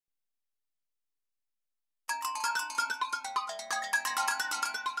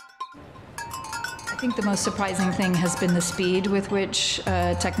I think the most surprising thing has been the speed with which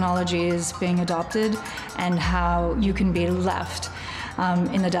technology is being adopted and how you can be left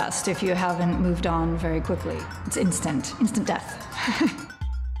in the dust if you haven't moved on very quickly. It's instant death.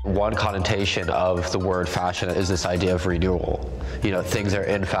 One connotation of the word fashion is this idea of renewal. You know, things are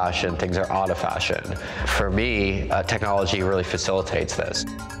in fashion, things are out of fashion. For me, technology really facilitates this.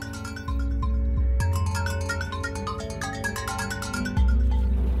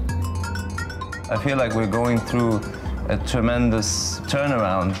 I feel like we're going through a tremendous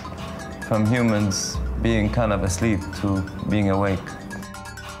turnaround from humans being kind of asleep to being awake.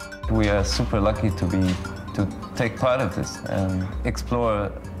 We are super lucky to take part of this and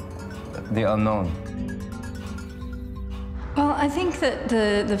explore the unknown. Well, I think that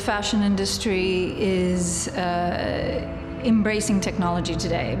the fashion industry is embracing technology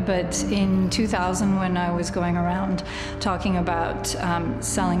today, but in 2000, when I was going around talking about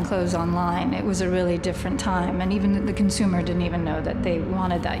selling clothes online, it was a really different time, and even the consumer didn't even know that they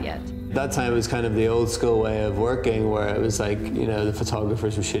wanted that yet. That time was kind of the old school way of working, where it was like, you know, the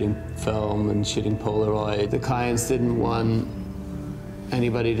photographers were shooting film and shooting Polaroid. The clients didn't want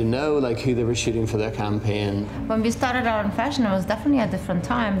anybody to know like who they were shooting for their campaign. When we started out in fashion, it was definitely a different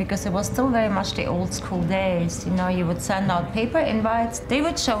time because it was still very much the old school days. You know, you would send out paper invites, they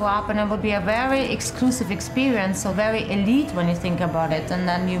would show up, and it would be a very exclusive experience, so very elite when you think about it. And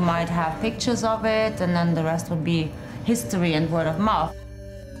then you might have pictures of it, and then the rest would be history and word of mouth.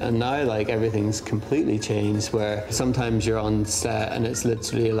 And now, like, everything's completely changed, where sometimes you're on set and it's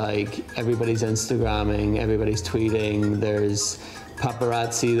literally like everybody's Instagramming, everybody's tweeting, there's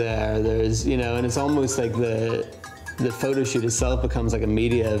paparazzi there's, you know, and it's almost like the photo shoot itself becomes like a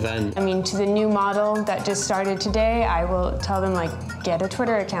media event. I mean, to the new model that just started today, I will tell them, like, get a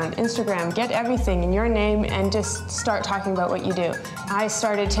Twitter account, Instagram, get everything in your name and just start talking about what you do. I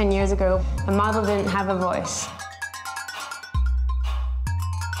started 10 years ago. A model didn't have a voice.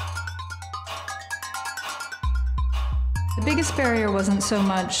 The biggest barrier wasn't so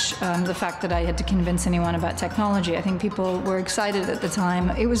much the fact that I had to convince anyone about technology. I think people were excited at the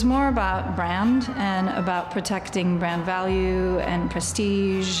time. It was more about brand and about protecting brand value and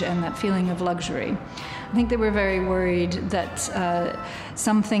prestige and that feeling of luxury. I think they were very worried that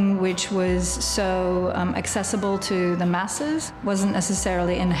something which was so accessible to the masses wasn't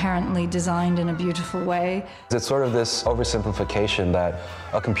necessarily inherently designed in a beautiful way. It's sort of this oversimplification that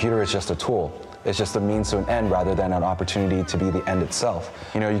a computer is just a tool. It's just a means to an end rather than an opportunity to be the end itself.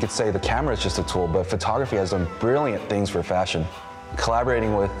 You know, you could say the camera is just a tool, but photography has done brilliant things for fashion.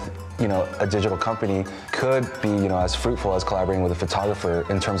 Collaborating with, you know, a digital company could be, you know, as fruitful as collaborating with a photographer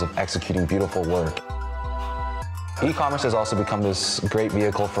in terms of executing beautiful work. E-commerce has also become this great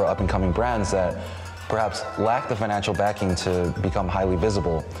vehicle for up-and-coming brands that perhaps lack the financial backing to become highly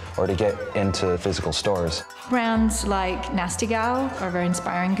visible or to get into physical stores. Brands like Nasty Gal are very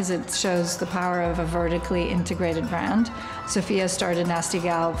inspiring because it shows the power of a vertically integrated brand. Sophia started Nasty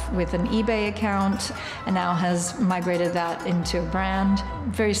Gal with an eBay account and now has migrated that into a brand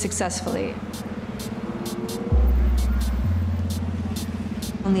very successfully.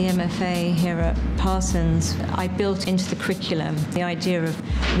 On the MFA here at Parsons, I built into the curriculum the idea of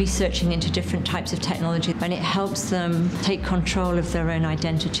researching into different types of technology, and it helps them take control of their own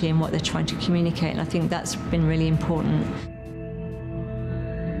identity and what they're trying to communicate, and I think that's been really important.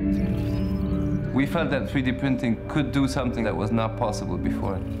 We felt that 3D printing could do something that was not possible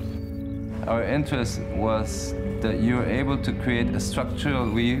before. Our interest was that you're able to create a structural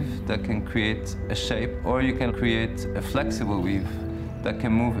weave that can create a shape, or you can create a flexible weave that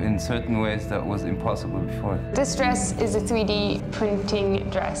can move in certain ways that was impossible before. This dress is a 3D printing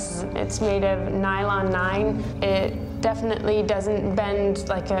dress. It's made of nylon 9. It definitely doesn't bend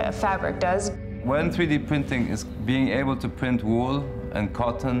like a fabric does. When 3D printing is being able to print wool and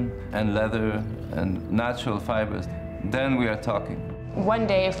cotton and leather and natural fibers, then we are talking. One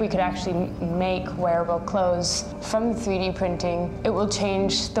day, if we could actually make wearable clothes from 3D printing, it will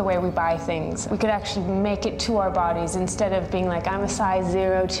change the way we buy things. We could actually make it to our bodies instead of being like, I'm a size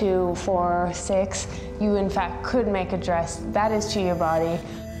 0, 2, 4, 6. You, in fact, could make a dress that is to your body.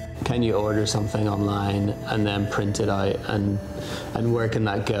 Can you order something online and then print it out, and where can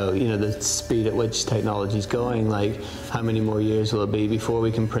that go? You know, the speed at which technology is going, like how many more years will it be before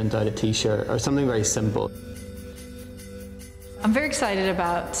we can print out a t-shirt or something very simple? I'm very excited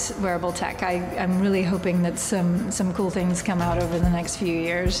about wearable tech. I'm really hoping that some cool things come out over the next few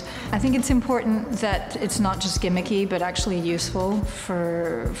years. I think it's important that it's not just gimmicky, but actually useful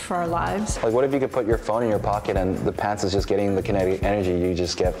for our lives. Like, what if you could put your phone in your pocket and the pants is just getting the kinetic energy you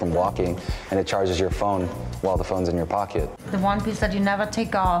just get from walking, and it charges your phone while the phone's in your pocket? The one piece that you never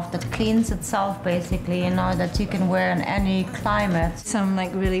take off, that cleans itself basically, you know, that you can wear in any climate. Some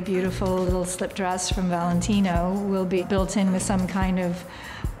like really beautiful little slip dress from Valentino will be built in with some kind of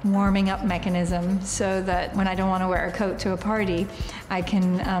warming up mechanism so that when I don't want to wear a coat to a party, I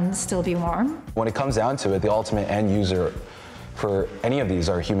can still be warm. When it comes down to it, the ultimate end user for any of these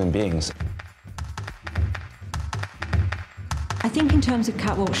are human beings. I think in terms of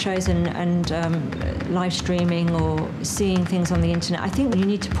catwalk shows and live streaming or seeing things on the internet, I think you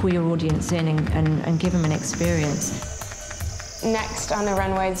need to pull your audience in and give them an experience. Next on the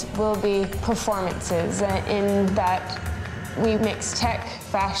runways will be performances, in that we mix tech,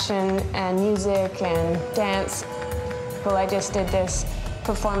 fashion, and music and dance. Well, I just did this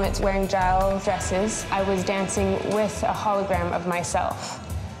performance wearing gel dresses. I was dancing with a hologram of myself.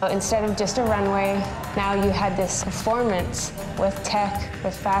 Instead of just a runway, now you had this performance with tech,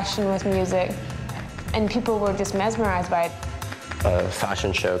 with fashion, with music, and people were just mesmerized by it. A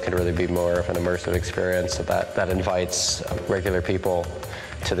fashion show can really be more of an immersive experience that invites regular people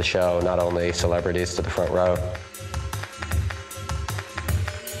to the show, not only celebrities to the front row.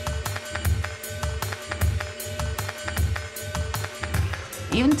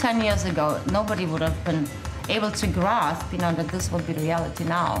 Even 10 years ago, nobody would have been able to grasp, you know, that this would be reality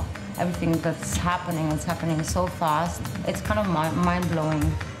now. Everything that's happening is happening so fast. It's kind of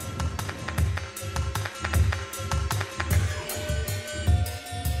mind-blowing.